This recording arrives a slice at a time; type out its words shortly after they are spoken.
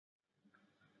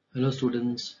Hello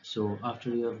students. So after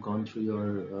you have gone through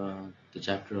your the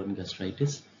chapter on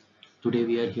gastritis, today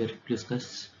we are here to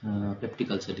discuss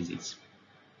peptic ulcer disease.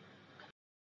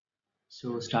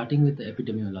 So starting with the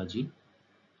epidemiology,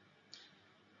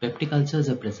 peptic ulcers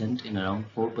are present in around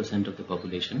 4% of the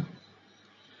population,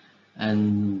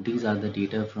 and these are the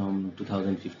data from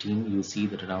 2015. You see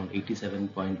that around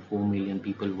 87.4 million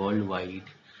people worldwide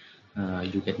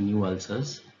you get new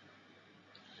ulcers,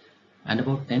 and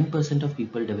about 10% of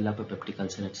people develop a peptic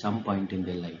ulcer at some point in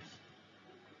their life.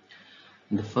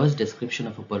 The first description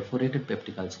of a perforated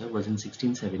peptic ulcer was in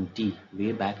 1670,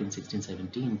 way back in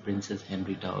 1670 in Princess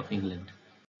Henrietta of England.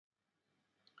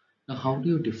 Now, how do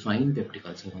you define peptic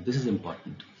ulcer? Now, this is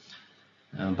important.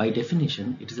 By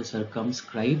definition, it is a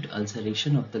circumscribed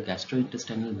ulceration of the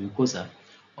gastrointestinal mucosa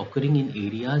occurring in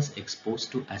areas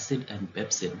exposed to acid and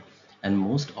pepsin and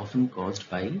most often caused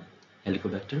by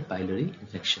Helicobacter pylori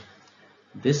infection.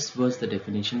 This was the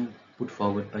definition put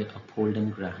forward by Uphold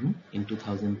and Graham in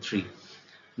 2003.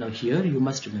 Now here you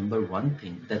must remember one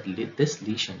thing, that this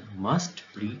lesion must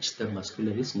breach the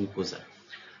muscularis mucosa.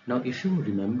 Now if you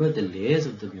remember the layers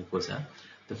of the mucosa,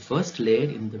 the first layer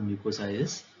in the mucosa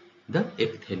is the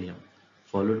epithelium,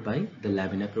 followed by the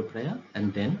lamina propria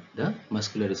and then the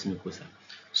muscularis mucosa.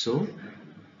 So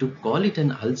to call it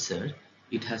an ulcer,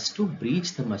 it has to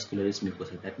breach the muscularis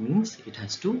mucosa. That means it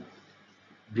has to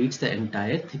breach the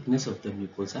entire thickness of the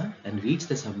mucosa and reach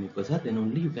the submucosa, then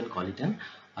only you can call it an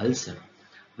ulcer.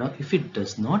 Now, if it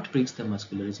does not breach the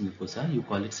muscularis mucosa, you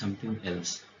call it something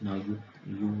else. Now,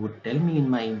 you would tell me in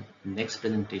my next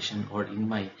presentation or in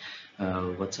my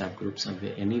WhatsApp group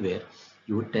somewhere, anywhere,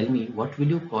 you would tell me what will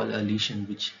you call a lesion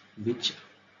which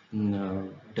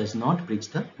does not breach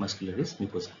the muscularis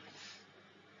mucosa.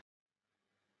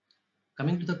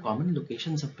 Coming to the common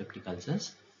locations of peptic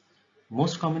ulcers,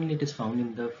 most commonly it is found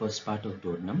in the first part of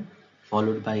duodenum,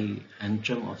 followed by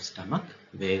antrum of stomach,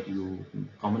 where you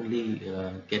commonly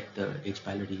get the H.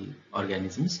 pylori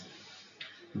organisms.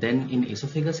 Then in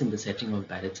esophagus, in the setting of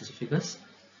Barrett's esophagus,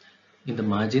 in the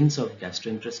margins of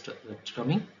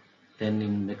gastrointestinal, then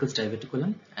in Meckel's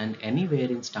diverticulum, and anywhere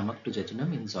in stomach to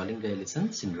jejunum in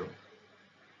Zollinger-Ellison syndrome.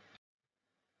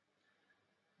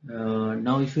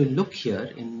 Now if you look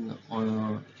here in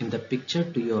the picture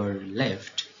to your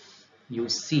left, you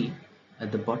see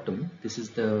at the bottom, this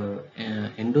is the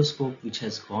endoscope which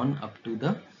has gone up to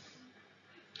the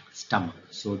stomach.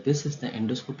 So this is the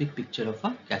endoscopic picture of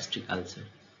a gastric ulcer,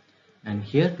 and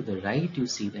here to the right you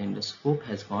see the endoscope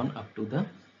has gone up to the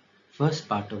first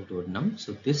part of duodenum.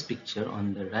 So this picture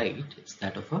on the right is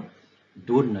that of a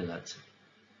duodenal ulcer.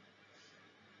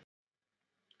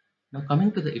 Now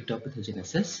coming to the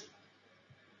etiopathogenesis,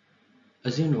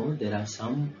 as you know, there are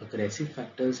some aggressive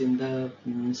factors in the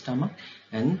stomach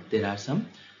and there are some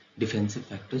defensive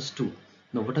factors too.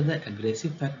 Now, what are the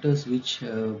aggressive factors which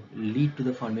lead to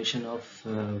the formation of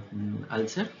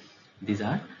ulcer? These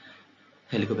are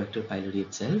Helicobacter pylori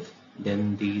itself,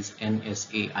 then these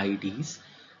NSAIDs,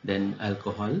 then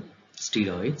alcohol,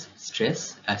 steroids,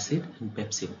 stress, acid, and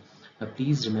pepsin. Now,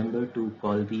 please remember to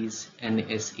call these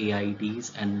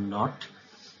NSAIDs and not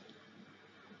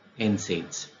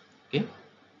NSAIDs. Okay,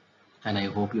 and I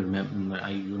hope you remember,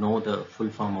 you know the full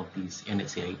form of these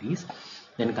NSAIDs.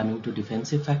 Then coming to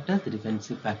defensive factors, the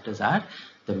defensive factors are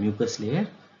the mucus layer,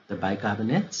 the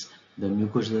bicarbonates, the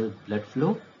mucosal blood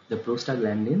flow, the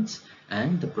prostaglandins,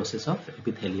 and the process of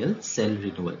epithelial cell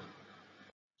renewal.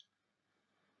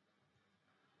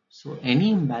 So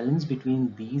any imbalance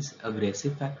between these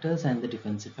aggressive factors and the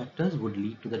defensive factors would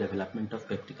lead to the development of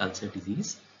peptic ulcer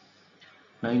disease.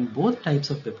 Now, in both types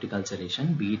of peptic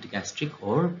ulceration, be it gastric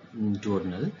or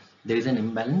duodenal, there is an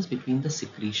imbalance between the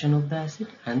secretion of the acid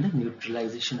and the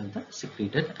neutralization of the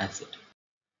secreted acid.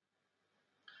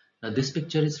 Now, this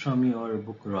picture is from your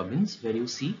book Robbins, where you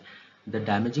see the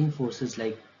damaging forces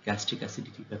like gastric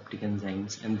acidity, peptic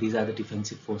enzymes, and these are the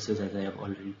defensive forces, as I have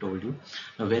already told you.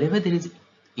 Now, wherever there is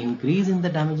increase in the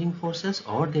damaging forces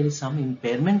or there is some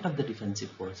impairment of the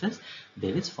defensive forces,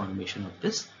 there is formation of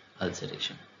this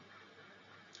ulceration.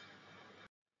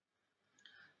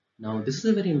 Now this is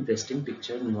a very interesting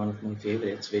picture and one of my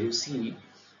favorites, where you see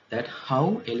that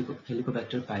how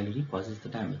Helicobacter pylori causes the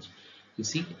damage. You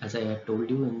see, as I have told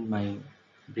you in my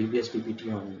previous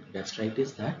PPT on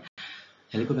gastritis, that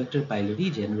Helicobacter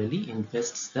pylori generally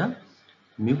infests the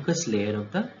mucus layer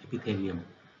of the epithelium.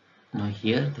 Now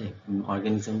here the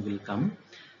organism will come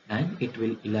and it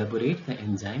will elaborate the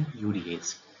enzyme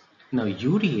urease. Now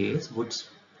urease would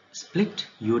split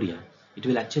urea. It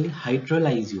will actually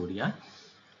hydrolyze urea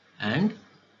and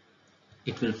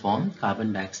it will form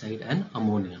carbon dioxide and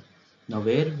ammonia. Now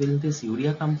where will this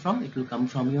urea come from? It will come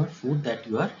from your food that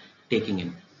you are taking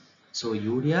in. So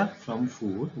urea from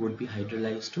food would be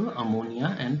hydrolyzed to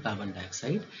ammonia and carbon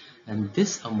dioxide, and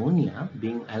this ammonia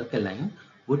being alkaline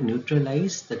would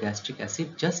neutralize the gastric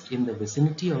acid just in the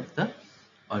vicinity of the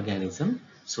organism,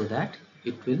 so that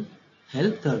it will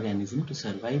help the organism to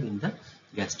survive in the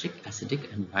gastric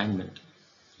acidic environment.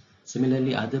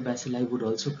 Similarly, other bacilli would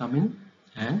also come in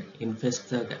and infest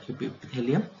the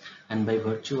epithelium, and by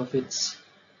virtue of its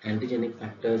antigenic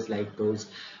factors like those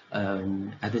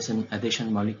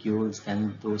adhesion molecules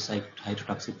and those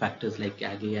cytotoxic factors like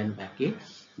AgA and BACA,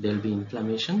 there will be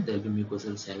inflammation, there will be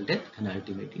mucosal cell death, and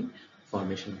ultimately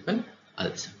formation of an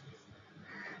ulcer.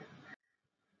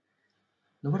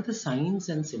 Now, what are the signs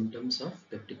and symptoms of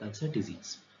peptic ulcer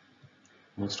disease?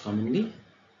 Most commonly,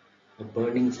 a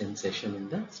burning sensation in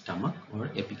the stomach or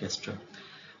epicastrum.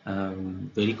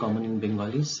 Very common in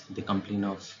Bengalis, they complain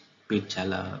of pet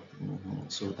chala,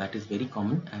 so that is very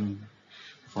common, and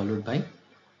followed by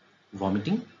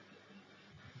vomiting,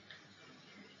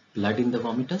 blood in the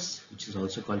vomitus, which is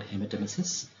also called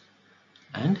hematemesis,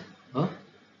 and a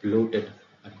bloated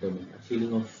abdomen, a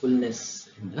feeling of fullness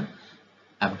in the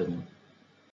abdomen.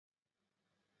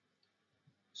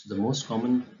 So the most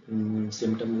common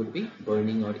symptom would be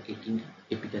burning or aching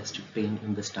epigastric pain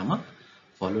in the stomach,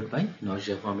 followed by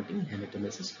nausea, vomiting,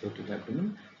 hematemesis, bloated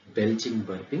abdomen, belching,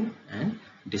 burping, and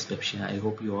dyspepsia. I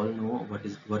hope you all know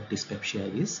what dyspepsia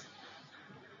is.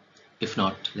 If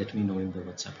not, let me know in the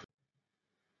WhatsApp.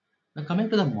 Now coming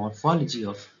to the morphology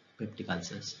of peptic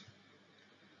ulcers.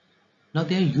 Now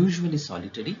they are usually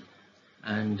solitary,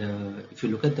 and if you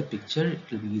look at the picture, it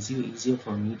will be easier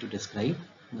for me to describe.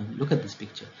 Now look at this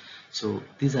picture. So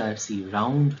these are, see,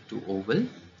 round to oval,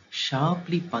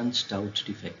 sharply punched out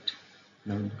defect.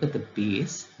 Now look at the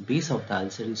base of the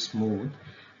ulcer is smooth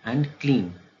and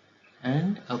clean,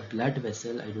 and a blood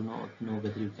vessel, I do not know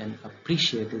whether you can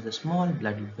appreciate, there's a small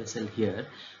blood vessel here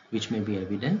which may be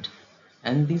evident,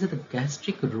 and these are the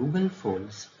gastric rugal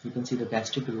folds. You can see the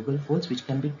gastric rugal folds which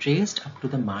can be traced up to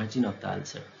the margin of the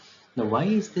ulcer. Now why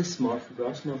is this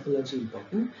gross morphology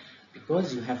important?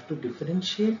 Because you have to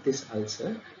differentiate this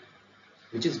ulcer,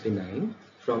 which is benign,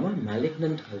 from a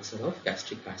malignant ulcer of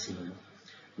gastric carcinoma.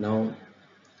 Now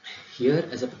here,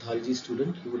 as a pathology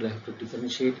student, you would have to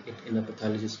differentiate it in a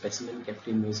pathology specimen kept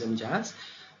in museum jars,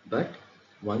 but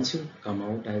once you come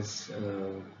out as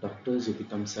doctors, you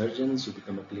become surgeons, you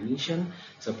become a clinician.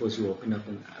 Suppose you open up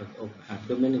an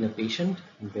abdomen in a patient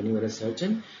when you are a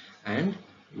surgeon, and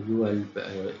you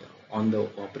are on the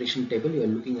operation table, you are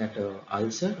looking at an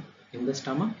ulcer in the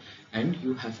stomach, and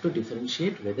you have to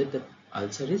differentiate whether the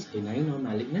ulcer is benign or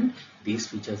malignant. These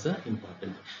features are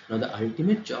important. Now the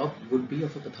ultimate job would be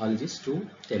of a pathologist to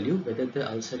tell you whether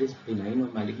the ulcer is benign or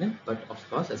malignant, but of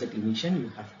course as a clinician you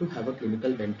have to have a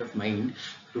clinical bent of mind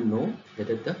to know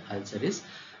whether the ulcer is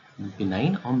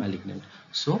benign or malignant.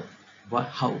 So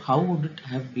how would it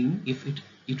have been if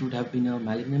it would have been a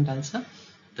malignant ulcer?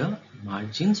 The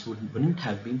margins wouldn't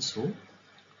have been so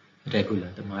regular.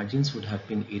 The margins would have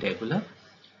been irregular.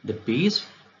 The base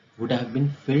would have been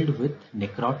filled with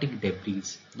necrotic debris,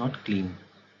 not clean.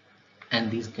 And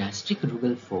these gastric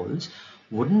rugal folds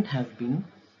wouldn't have been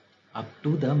up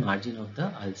to the margin of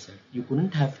the ulcer. You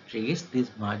couldn't have traced these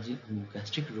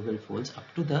gastric rugal folds up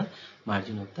to the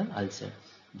margin of the ulcer.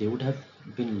 They would have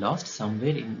been lost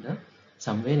somewhere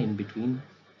in between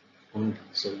only.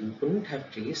 So you couldn't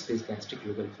have traced these gastric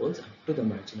rugal folds up to the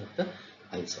margin of the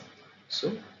ulcer.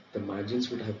 So the margins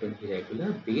would have been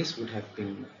irregular, base would have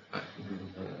been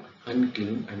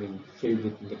unclean, I mean filled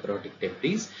with necrotic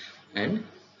debris, and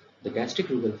the gastric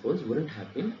rugal folds wouldn't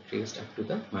have been traced up to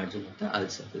the margin of the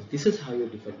ulcer. So this is how you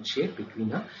differentiate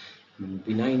between a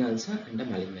benign ulcer and a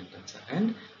malignant ulcer.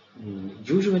 And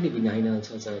usually benign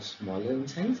ulcers are smaller in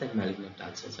size and malignant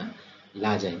ulcers are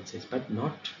larger in size, but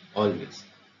not always.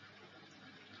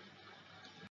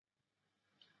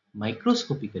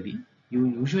 Microscopically, you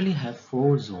usually have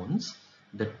 4 zones: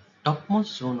 the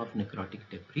topmost zone of necrotic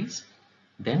debris,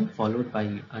 then followed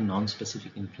by a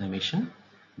non-specific inflammation,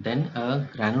 then a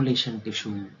granulation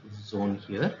tissue zone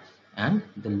here, and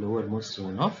the lowermost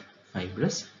zone of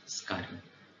fibrous scarring,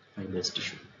 fibrous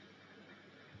tissue.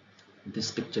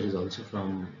 This picture is also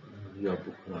from your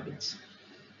book, Robbins.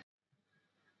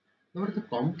 Now, what are the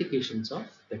complications of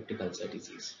peptic ulcer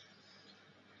disease?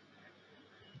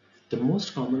 The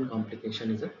most common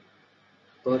complication is a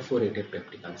perforated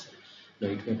peptic ulcer. Now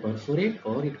it may perforate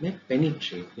or it may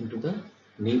penetrate into the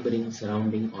neighboring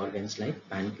surrounding organs like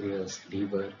pancreas,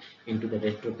 liver, into the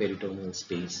retroperitoneal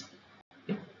space.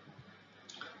 Okay.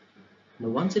 Now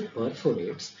once it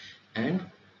perforates and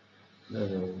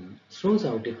throws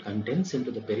out its contents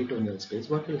into the peritoneal space,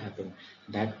 what will happen?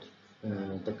 That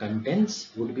the contents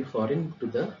would be foreign to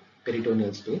the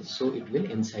peritoneal space, so it will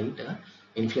incite a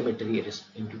inflammatory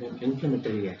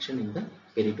reaction in the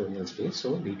peritoneal space, so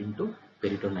leading to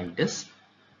peritonitis.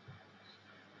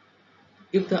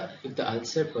 If the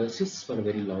ulcer persists for a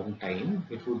very long time,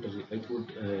 it would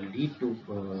lead to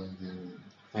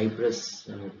fibrous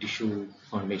tissue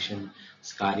formation,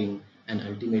 scarring, and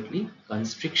ultimately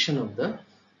constriction of the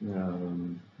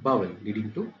bowel,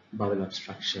 leading to bowel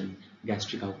obstruction,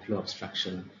 gastric outflow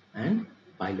obstruction, and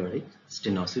pyloric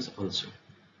stenosis also.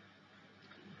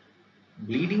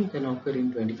 Bleeding can occur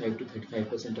in 25 to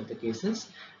 35% of the cases,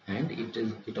 and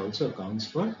it also accounts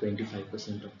for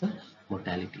 25% of the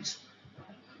mortalities.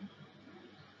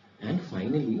 And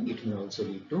finally, it may also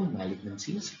lead to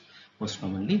malignancies, most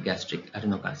commonly gastric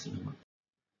adenocarcinoma.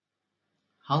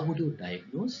 How would you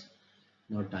diagnose?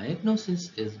 Now,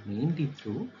 diagnosis is mainly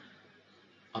through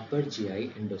upper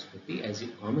GI endoscopy, as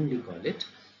you commonly call it,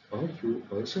 or you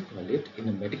also call it in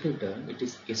a medical term, it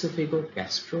is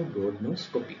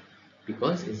esophagogastroduodenoscopy,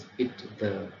 because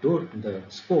the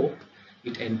scope,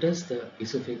 it enters the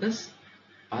esophagus,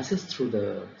 passes through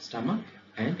the stomach,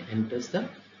 and enters the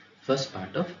first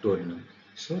part of duodenum.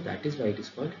 So that is why it is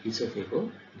called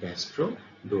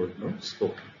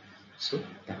esophagogastroduodenoscopy. So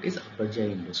that is upper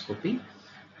GI endoscopy.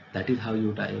 That is how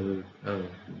you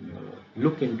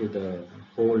look into the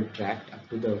whole tract up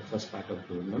to the first part of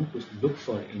duodenum to look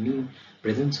for any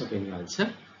presence of any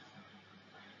ulcer.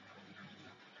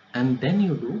 And then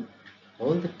you do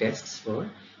all the tests for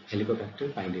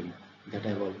Helicobacter pylori that I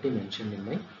have already mentioned in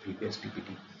my previous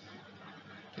PPT.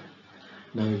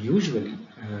 Now, usually,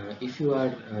 if you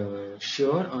are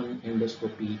sure on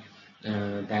endoscopy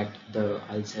that the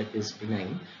ulcer is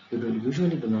benign, you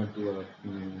usually do not do a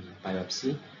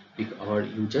biopsy, or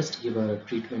you just give a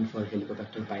treatment for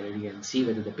Helicobacter pylori and see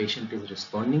whether the patient is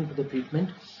responding to the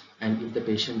treatment. And if the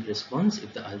patient responds,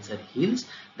 if the ulcer heals,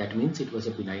 that means it was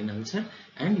a benign ulcer,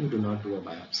 and you do not do a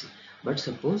biopsy. But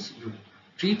suppose you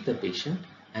treat the patient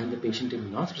and the patient is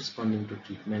not responding to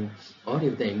treatment, or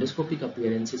if the endoscopic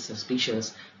appearance is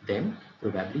suspicious, then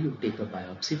probably you take a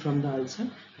biopsy from the ulcer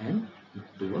and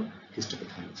do a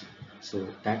histopathology. So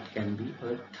that can be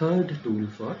a third tool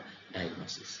for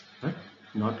diagnosis, but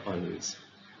not always.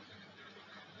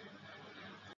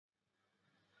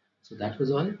 So that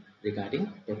was all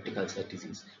regarding peptic ulcer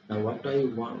disease. Now what I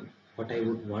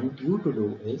would want you to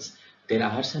do is, there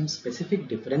are some specific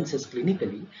differences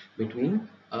clinically between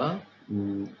a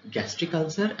gastric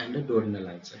ulcer and a duodenal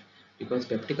ulcer, because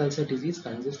peptic ulcer disease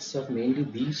consists of mainly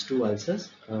these two ulcers,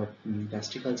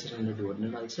 gastric ulcer and a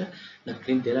duodenal ulcer. Now,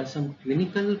 there are some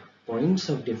clinical points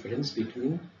of difference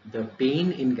between the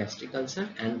pain in gastric ulcer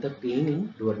and the pain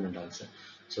in duodenal ulcer.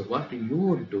 So what you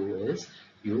would do is,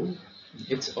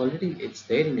 it's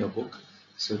there in your book,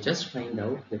 so just find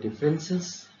out the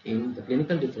differences in the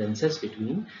clinical differences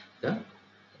between the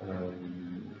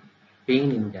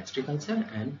pain in gastric ulcer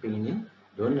and pain in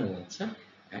duodenal ulcer,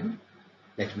 and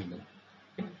let me know.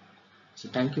 Okay. So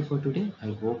thank you for today.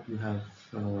 I hope you have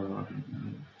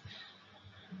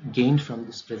gained from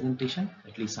this presentation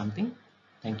at least something.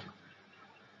 Thank you.